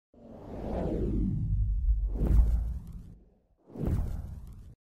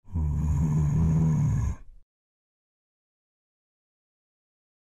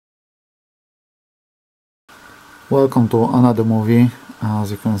Welcome to another movie.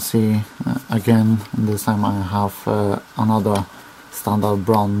 As you can see, again this time I have another standard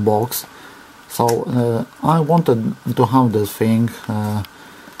brown box. So I wanted to have this thing.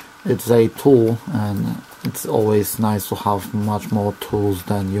 It's a tool and it's always nice to have much more tools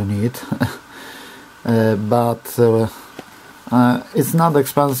than you need. But it's not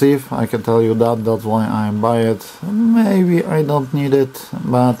expensive, I can tell you that. That's why I buy it. Maybe I don't need it,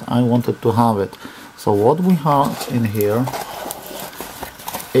 but I wanted to have it. So what we have in here,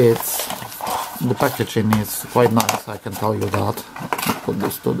 it's the packaging is quite nice, I can tell you that. Put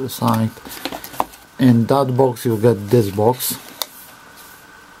this to the side. In that box you get this box.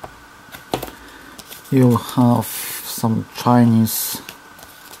 You have some Chinese,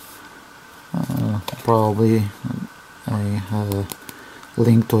 probably a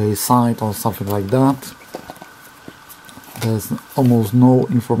link to a site or something like that. There's almost no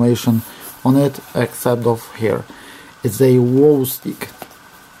information on it except of here. It's a WOWSTICK.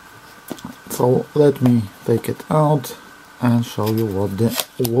 So let me take it out and show you what the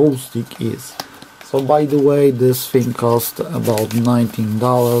WOWSTICK is. So by the way, this thing cost about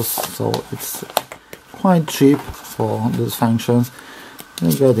 $19, so it's quite cheap for these functions.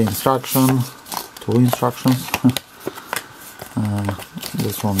 You get the instruction, two instructions.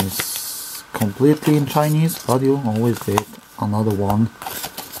 This one is completely in Chinese, but you always get another one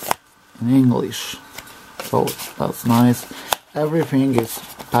in English, so that's nice. Everything is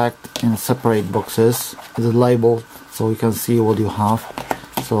packed in separate boxes. It's labeled so you can see what you have.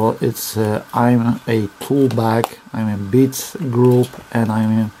 So it's I'm a tool bag, I'm a bits group, and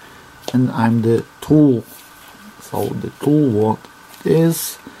I'm the tool. So the tool, what it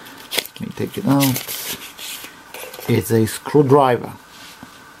is, let me take it out. It's a screwdriver.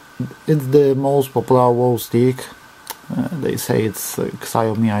 It's the most popular WOWSTICK. They say it's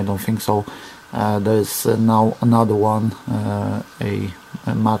Xiaomi, I don't think so. There's now another one, a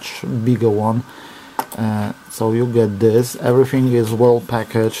much bigger one. So you get this. Everything is well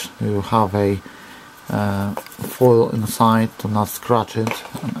packaged. You have a foil inside to not scratch it,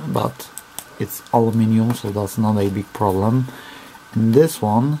 but it's aluminium, so that's not a big problem. In this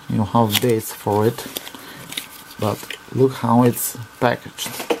one you have this for it, but look how it's packaged.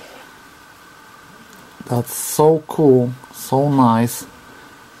 That's so cool, so nice.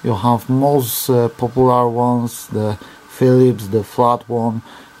 You have most popular ones, the Philips, the flat one,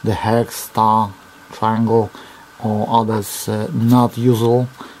 the hex, star, triangle, or others not usual.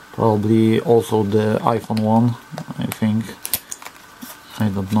 Probably also the iPhone one, I think. I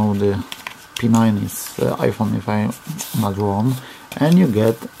don't know, the P9 is iPhone if I'm not wrong. And you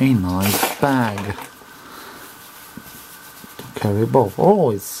get a nice bag to carry both.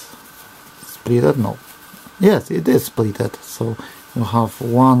 Oh, it's splitted? No. Yes, it is splitted. So you have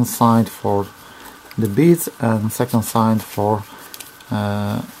one side for the beads and second side for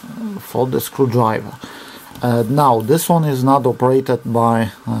the screwdriver. Now this one is not operated by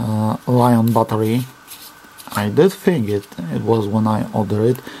Lion battery. I did think it was when I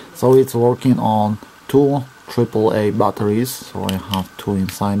ordered it. So it's working on two AAA batteries. So I have two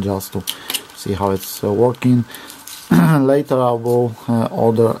inside just to see how it's working. Later I will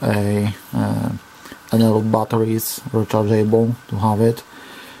order a Enelop batteries, rechargeable, to have it.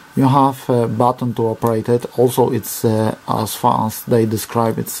 You have a button to operate it. Also, it's as far as they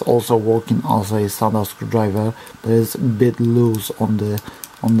describe, it's also working as a standard screwdriver. There is a bit loose on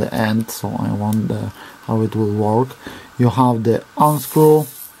the end, so I wonder how it will work. You have the unscrew,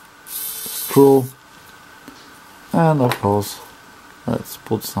 screw, and of course, let's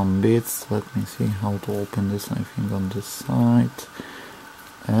put some bits. Let me see how to open this. I think on this side,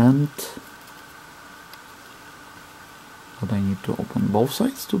 and but I need to open both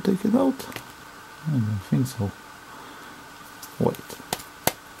sides to take it out? I don't think so. Wait.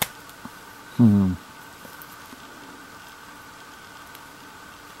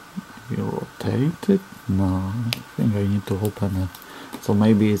 You rotate it? No, I think I need to open it. So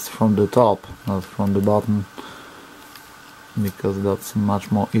maybe it's from the top, not from the bottom, because that's much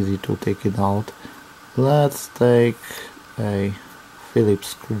more easy to take it out. Let's take a Phillips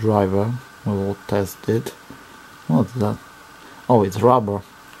screwdriver. We will test it. What's that? Oh, it's rubber.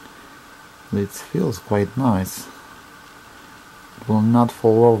 It feels quite nice. It will not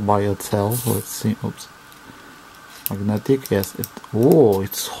fall off by itself. Let's see. Oops. Magnetic. Yes. Oh,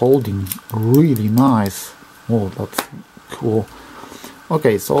 it's holding really nice. Oh, that's cool.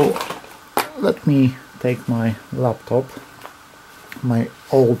 Okay, so let me take my laptop, my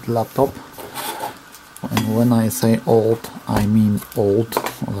old laptop. And when I say old, I mean old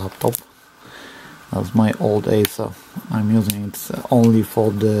laptop. That's my old Acer. I'm using it only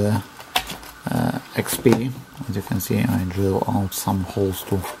for the XP. As you can see, I drill out some holes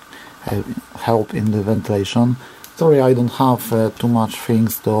to help in the ventilation. Sorry, I don't have too much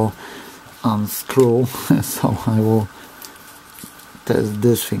things to unscrew, so I will test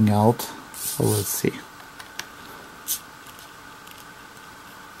this thing out. So let's see.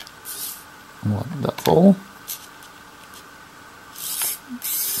 Well, that's all.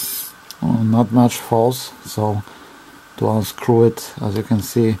 Oh, not much force, so to unscrew it, as you can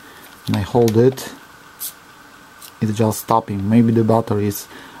see, when I hold it, it's just stopping. Maybe the batteries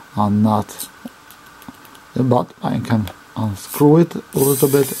are not, but I can unscrew it a little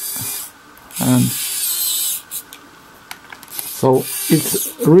bit, and so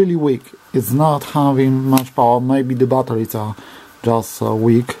it's really weak. It's not having much power. Maybe the batteries are just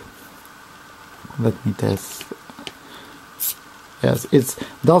weak. Let me test. Yes, it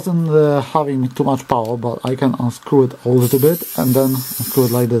doesn't having too much power, but I can unscrew it a little bit and then unscrew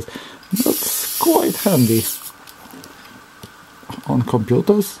it like this. That's quite handy on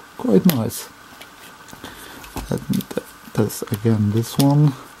computers, quite nice. Let me test again this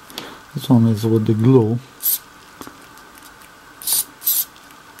one. This one is with the glue.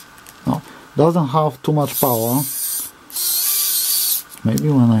 No, doesn't have too much power. Maybe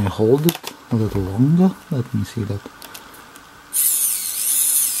when I hold it a little longer, let me see that.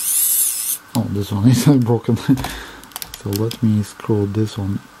 Oh, this one is broken. So let me screw this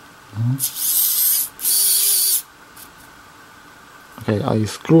one. Okay, I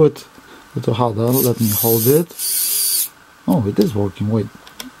screw it a little harder. Let me hold it. Oh, it is working. Wait.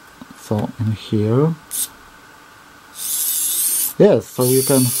 So in here. Yes, so you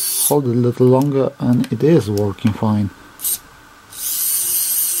can hold it a little longer and it is working fine.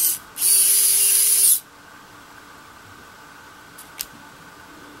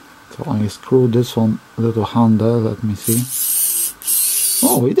 So I screw this one a little harder, let me see.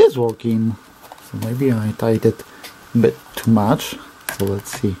 Oh, it is working. So maybe I tied it a bit too much. So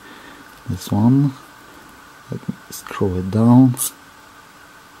let's see. This one. Let me screw it down.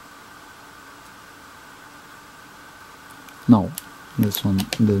 No, this one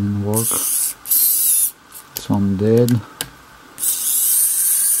didn't work. This one did.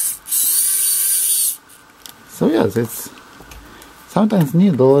 So yes, it's sometimes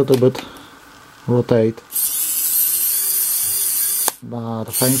need a little bit rotate, but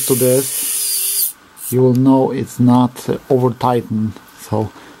thanks to this you will know it's not over tightened,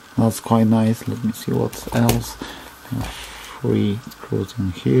 so that's quite nice. Let me see what else. I have 3 screws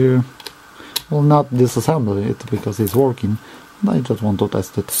in here. Will not disassemble it because it's working, but I just want to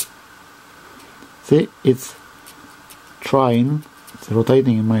test it. See, it's trying, it's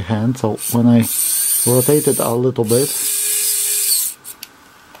rotating in my hand, so when I rotate it a little bit,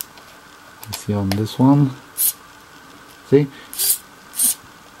 see on this one, see,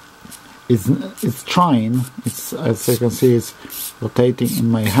 it's trying, it's, as you can see, it's rotating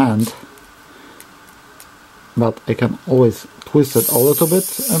in my hand, but I can always twist it a little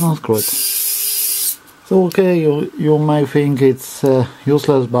bit and unscrew it. So okay, you may think it's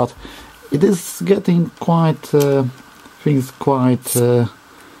useless, but it is getting quite things quite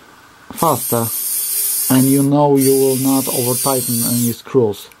faster, and you know you will not over tighten any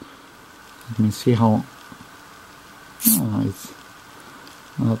screws. Let me see how. Oh, it's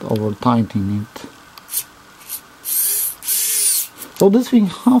not over tightening it. So this thing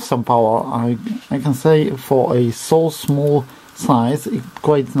has some power. I can say for a so small size, it's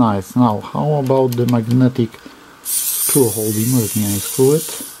quite nice. Now, how about the magnetic screw holding? Let me unscrew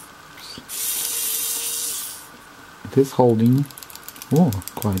it. It is holding. Oh,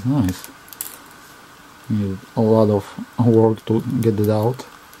 quite nice. Need a lot of work to get it out.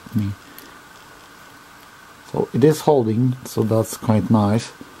 So it is holding, so that's quite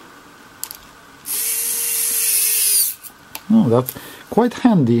nice. Oh, that's quite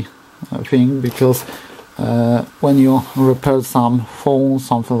handy, I think, because when you repair some phone,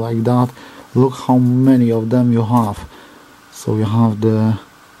 something like that, look how many of them you have. So you have the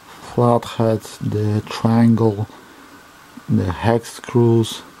flathead, the triangle, the hex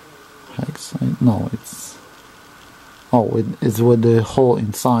screws. Hex? No, it's... Oh, it's with the hole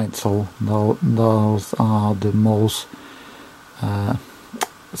inside, so those are the most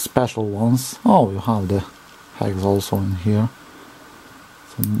special ones. Oh, you have the hex also in here.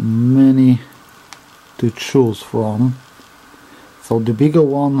 So many to choose from. So the bigger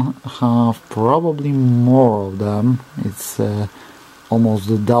one have probably more of them. It's almost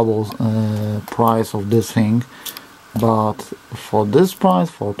the double price of this thing. But for this price,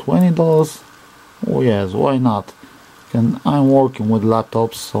 for $20, oh yes, why not? I'm working with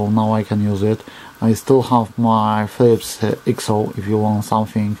laptops, so now I can use it. I still have my Philips XO if you want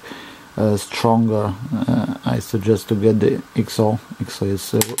something stronger, I suggest to get the XO. XO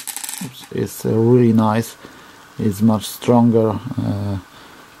is really nice. It's much stronger,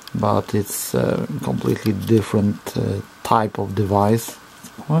 but it's a completely different type of device. It's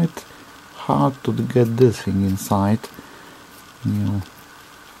quite hard to get this thing inside. You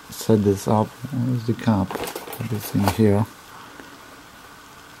set this up. Where's the cap? Put this in here.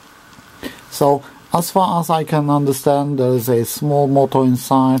 So as far as I can understand, there is a small motor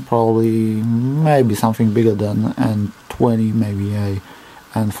inside, probably maybe something bigger than N20, maybe a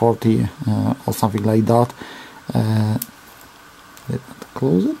N40 or something like that. Let's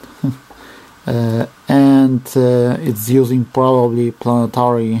close it. And it's using probably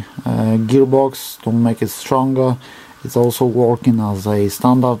planetary gearbox to make it stronger. It's also working as a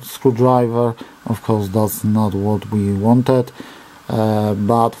standard screwdriver. Of course, that's not what we wanted.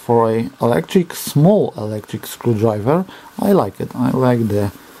 But for a small electric screwdriver, I like it. I like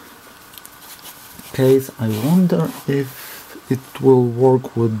the case. I wonder if it will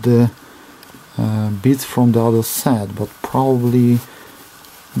work with the bits from the other set, but probably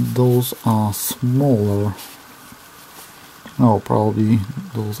those are smaller. No, probably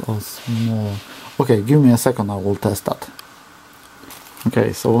those are smaller. Okay, give me a second, I will test that.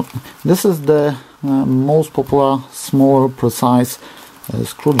 Okay, so this is the most popular, smaller, precise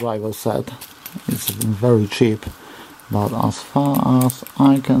screwdriver set. It's very cheap, but as far as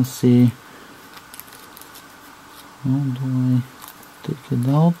I can see, how do I take it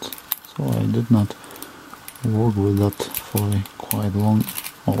out? So I did not work with that for a quite long.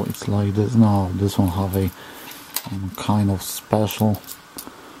 Oh, it's like this now. This one have a kind of special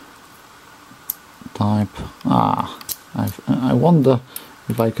type. I wonder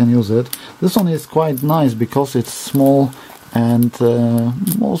if I can use it. This one is quite nice because it's small and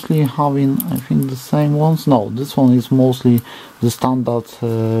mostly having, I think, the same ones. No, this one is mostly the standard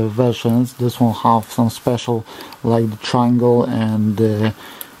versions. This one have some special, like the triangle and the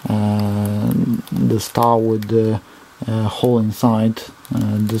star with the hole inside.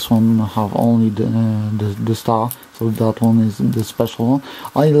 This one have only the star, so that one is the special one.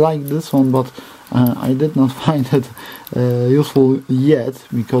 I like this one, but I did not find it useful yet,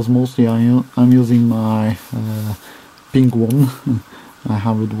 because mostly I'm using my pink one. I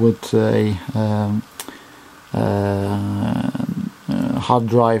have it with a hard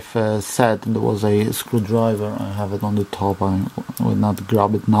drive set. There was a screwdriver. I have it on the top. I will not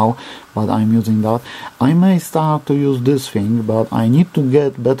grab it now, but I'm using that. I may start to use this thing, but I need to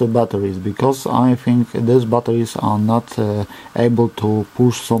get better batteries, because I think these batteries are not able to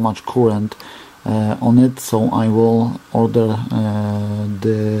push so much current on it. So I will order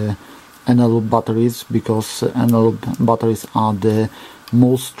the Enelop batteries, because Enelop batteries are the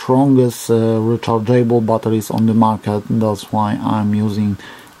most strongest rechargeable batteries on the market. That's why I'm using,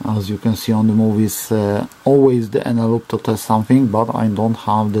 as you can see on the movies, always the Enelop to test something, but I don't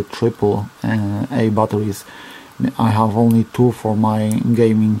have the triple A batteries. I have only two for my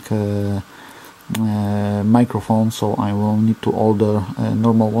gaming microphone, so I will need to order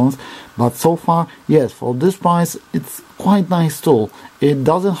normal ones. But so far, yes, for this price it's quite nice tool. It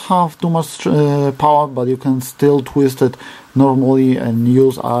doesn't have too much power, but you can still twist it normally and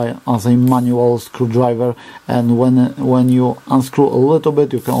use as a manual screwdriver, and when you unscrew a little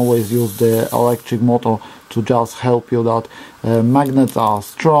bit, you can always use the electric motor to just help you. That magnets are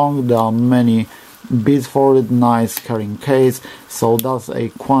strong, there are many bits for it, nice carrying case, so that's a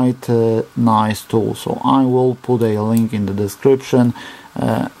quite nice tool. So I will put a link in the description.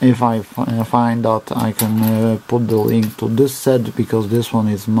 If I find that I can put the link to this set, because this one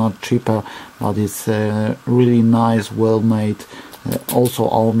is much cheaper, but it's really nice, well made, also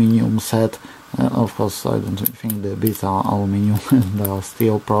aluminium set. Of course, I don't think the bits are aluminium, they are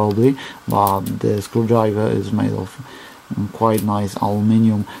steel probably, but the screwdriver is made of quite nice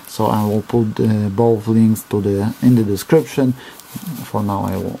aluminium. So I will put both links to in the description. For now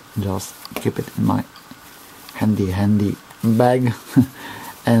I will just keep it in my handy bag.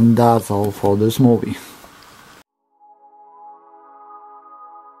 And that's all for this movie.